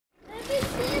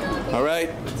All right.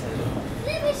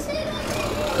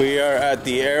 We are at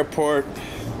the airport.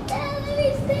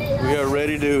 We are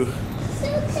ready to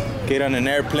get on an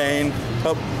airplane.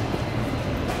 Oh,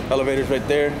 elevator's right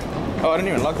there. Oh, I didn't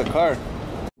even lock the car.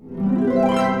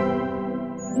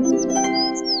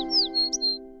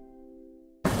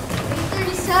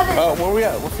 Oh, where are we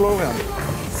at? What floor are we on?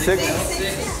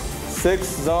 Six,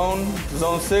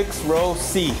 zone 6, row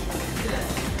C.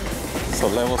 So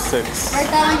level 6. Write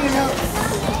that on your notes.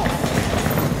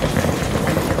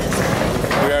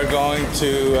 We are going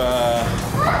to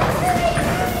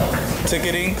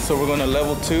ticketing, so we're going to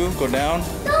level 2, go down.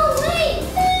 No, wait!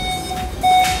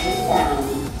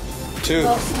 2.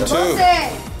 Oh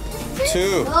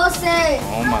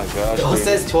my gosh. It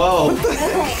says 12.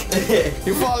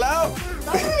 You fall out?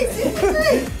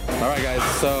 Alright guys,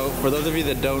 so for those of you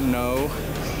that don't know,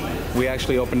 we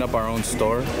actually opened up our own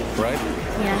store, right?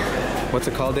 Yeah. What's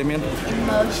it called, Damian? In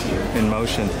Motion. In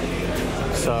Motion.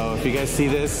 So if you guys see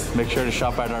this, make sure to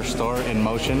shop at our store, In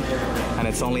Motion, and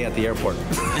it's only at the airport.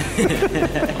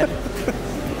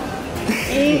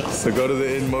 So go to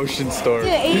the In Motion store.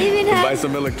 Dude, it even and has, buy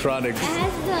some electronics. It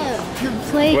has the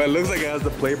play. Well, it looks like it has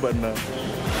the play button up.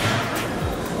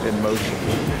 In Motion.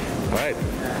 All right.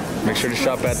 Make sure to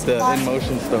shop at the In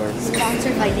Motion store.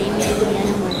 Sponsored by Damian.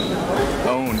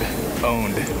 Owned.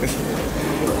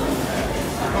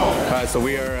 Alright, so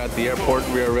we are at the airport.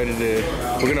 We are ready to,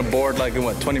 we're gonna board like in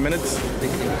what, 20 minutes?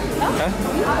 Huh?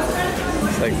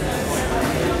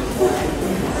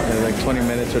 It's like 20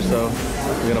 minutes or so.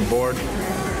 We're gonna board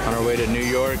on our way to New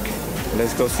York.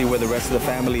 Let's go see where the rest of the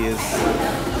family is.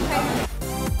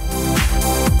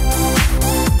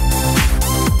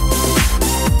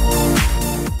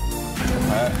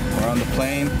 Alright, we're on the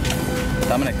plane.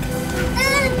 Dominic,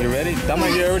 you ready?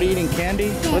 Dominic, you're already eating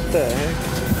candy? What the heck?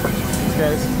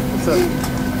 Guys, what's up? You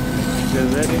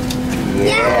guys ready?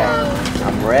 Yeah.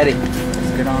 I'm ready.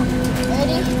 Let's get on.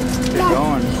 Ready? Get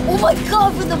going. Oh my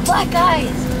god, for the black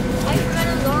eyes! I forgot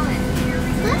I'm going.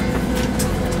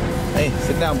 Hey,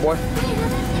 sit down, boy.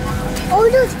 Oh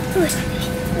no!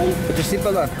 Put your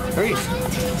seatbelt on. Hurry.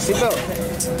 Seatbelt.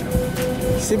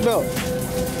 Seatbelt.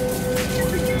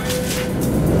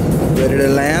 Ready to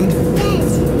land?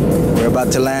 Yes. We're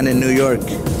about to land in New York.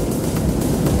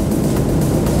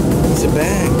 Sit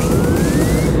back.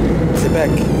 Sit back.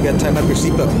 You gotta tighten up your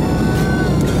seatbelt.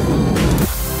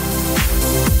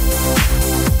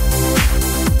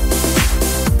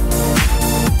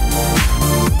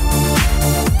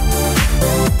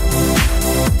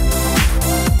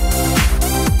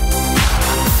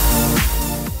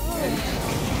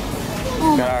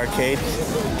 Got our arcade,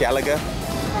 Galaga.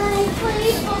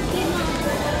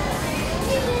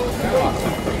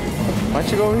 Why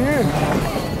don't you go over here?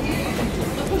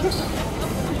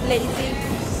 Lazy.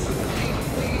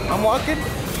 I'm walking.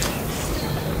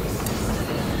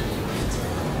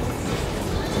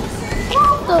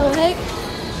 What the heck?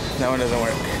 That one doesn't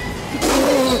work.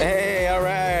 Hey,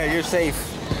 alright, you're safe.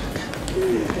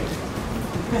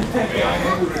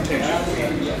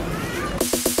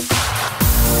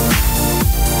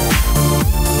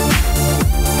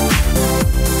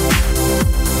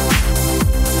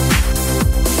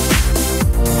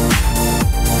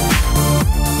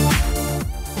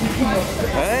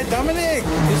 Hey, Dominic,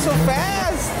 you're so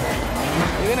fast.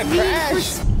 You're gonna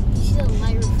crash. Oh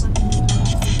my god,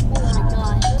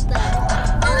 what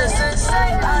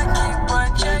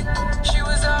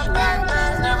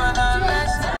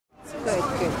the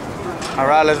heck? All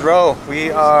right, let's roll.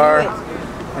 We are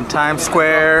in Times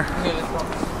Square.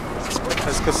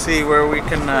 Let's go see where we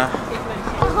can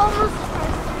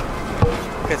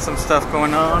get some stuff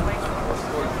going on.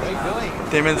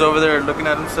 Damian's over there looking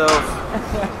at himself,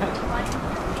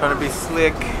 trying to be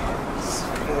slick.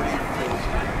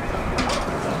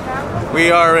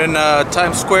 We are in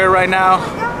Times Square right now,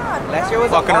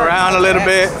 walking around a little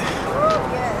bit,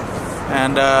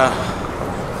 and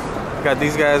got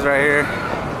these guys right here.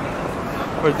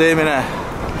 Where's Damian at?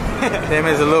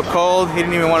 Damian's a little cold. He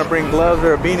didn't even want to bring gloves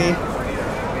or a beanie,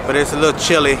 but it's a little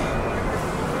chilly.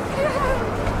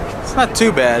 It's not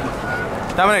too bad.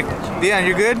 Dominic, Deion,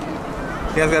 you good?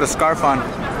 Deion got a scarf on.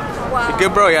 Wow. You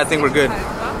good, bro? Yeah, I think we're good.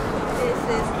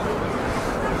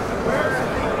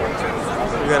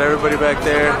 We got everybody back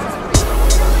there.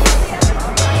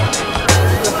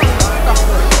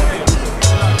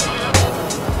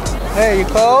 Hey, you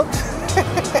cold?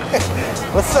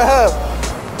 What's up?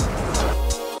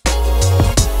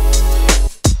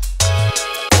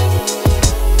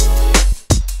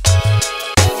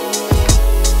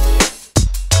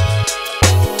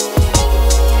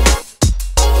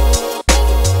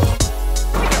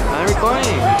 I'm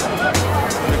recording.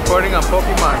 Recording on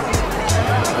Pokemon.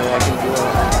 I can do it.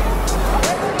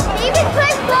 Even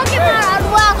play Pokemon as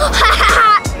well.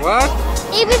 What?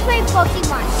 Even play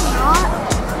Pokemon. Not.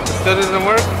 That doesn't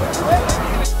work?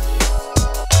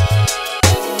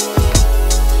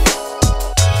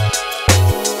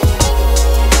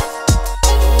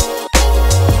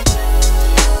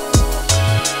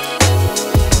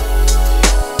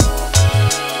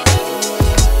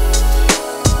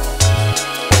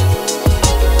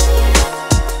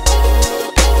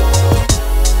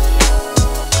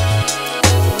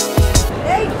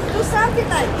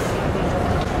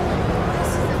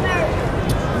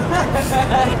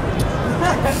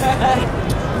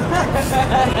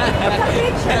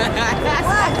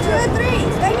 One, two, three.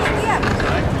 Stay here.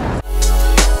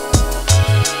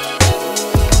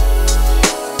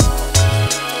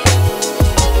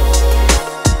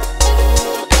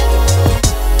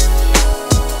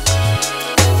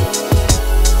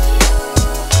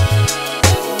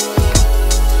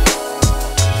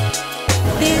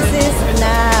 This is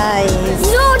nice.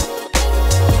 No.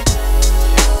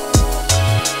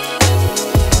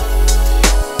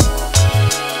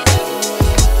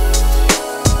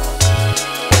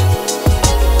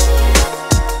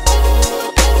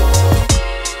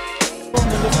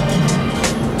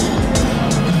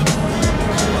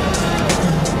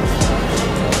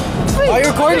 Are you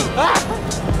recording?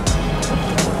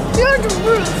 You're the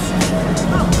roof.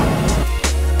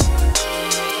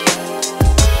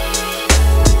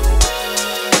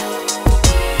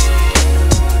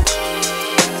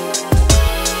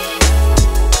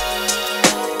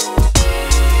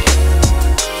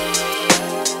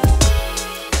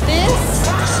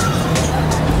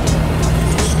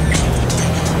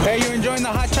 Hey, you enjoying the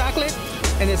hot chocolate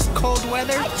in this cold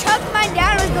weather? I chugged mine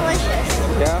down. It was delicious.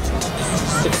 Yeah.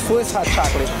 It's Swiss hot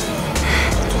chocolate.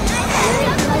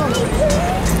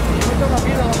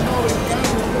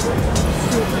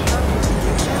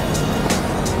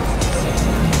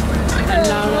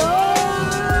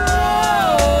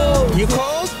 You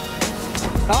cold?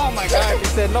 Oh my God! He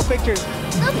said no pictures.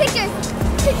 No pictures.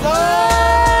 There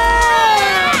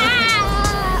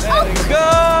you go.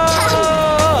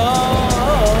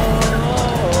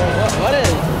 What is?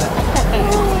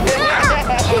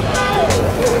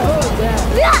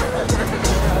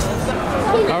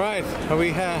 All right, we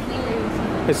have.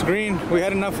 It's green. We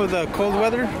had enough of the cold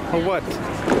weather, or what?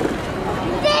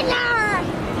 Dinner.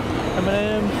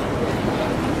 M&M.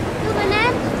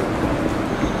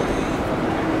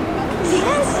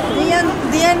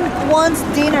 Deion wants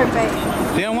dinner, babe.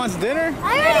 Deion wants dinner? I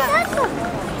already had some.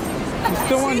 You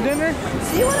still want dinner?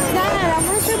 See what I Dad, I'm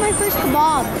gonna show my first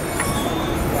kebab.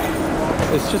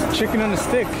 It's just chicken on a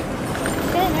stick.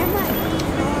 Okay, never mind.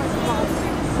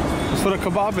 That's what a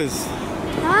kebab is.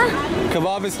 Huh?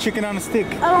 Kebab is chicken on a stick.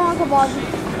 I don't want kebab.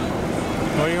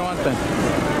 What do you want then?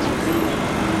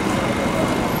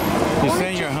 You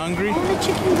saying you're hungry? I want a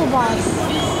chicken kebab.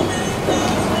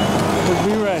 Let's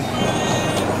be right.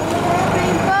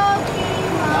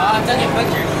 I'm taking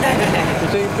pictures. You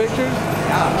taking pictures?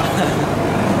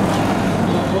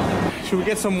 Should we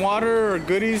get some water or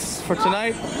goodies for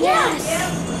tonight? Yes.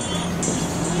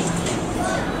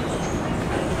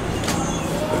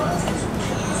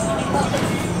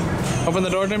 Open the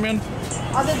door, Damian.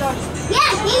 Other door.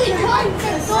 Yeah, David, open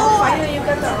the door. Finally, you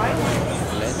got that right.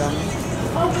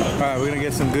 All right, we're gonna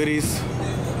get some goodies,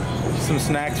 some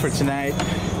snacks for tonight.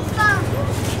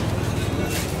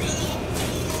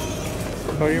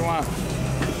 What do you want?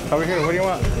 Over here, what do you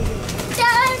want?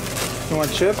 Dad. You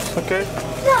want chips? Okay.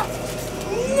 No.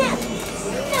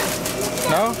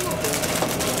 No?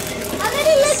 I'm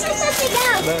gonna look for something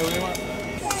else. What do you want?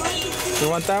 You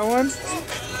want that one?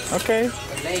 Okay.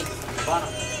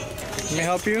 Let me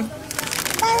help you.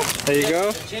 There you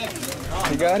go.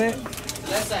 You got it?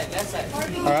 Left side.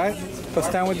 All right. Go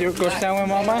stand with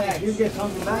mama.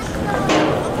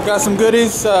 Got some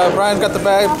goodies. Brian's got the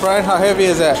bag. Brian, how heavy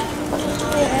is that?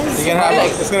 You gonna have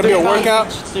it's gonna be a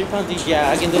workout. 3 pounds each, yeah,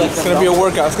 I can do like It's gonna be a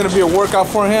workout. It's gonna be a workout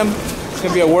for him. It's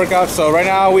gonna be a workout. So right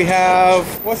now we have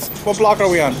what block are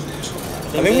we on?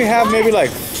 I think we have maybe like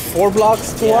 4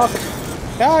 blocks to walk.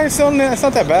 Yeah, it's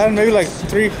not that bad. Maybe like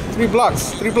three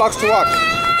blocks. 3 blocks to walk.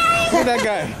 Look at that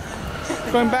guy.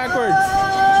 He's going backwards.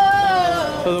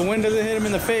 So the wind doesn't hit him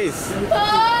in the face.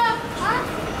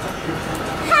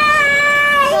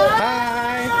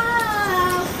 Hi.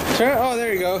 Sure. Oh,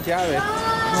 there you go. Yeah, man.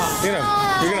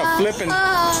 You're gonna flip and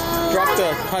drop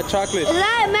the hot chocolate. Is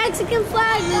that a Mexican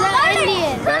flag? Is that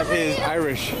Indian? That is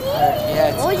Irish. Yeah,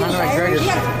 it's Oh, Conor Irish?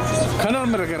 McGregor's. Conor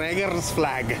McGregor's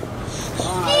flag.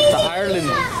 It's Ireland.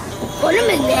 Put him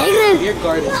in there. Beer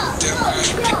garden.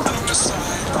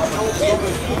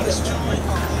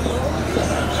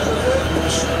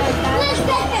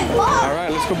 All right,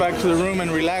 let's go back to the room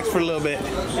and relax for a little bit.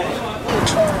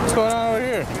 What's going on over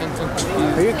here?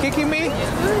 Are you kicking me?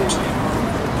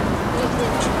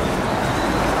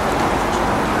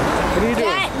 What are you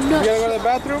doing? You gotta go to the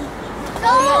bathroom?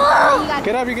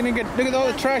 Get up, you're gonna get, look at all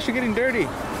the trash, you're getting dirty.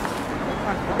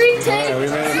 Alright, we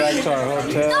made it back to our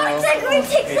hotel.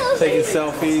 Taking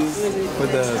selfies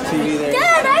with the TV there.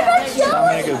 Dad, I'm not showing.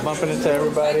 Dominic is bumping into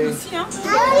everybody.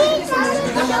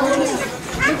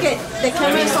 Look at the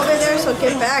camera's over there, so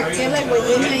get back. Get like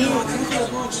within the.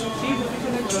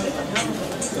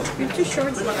 You're too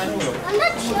short. I'm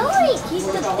not showing. Keep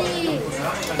the thing.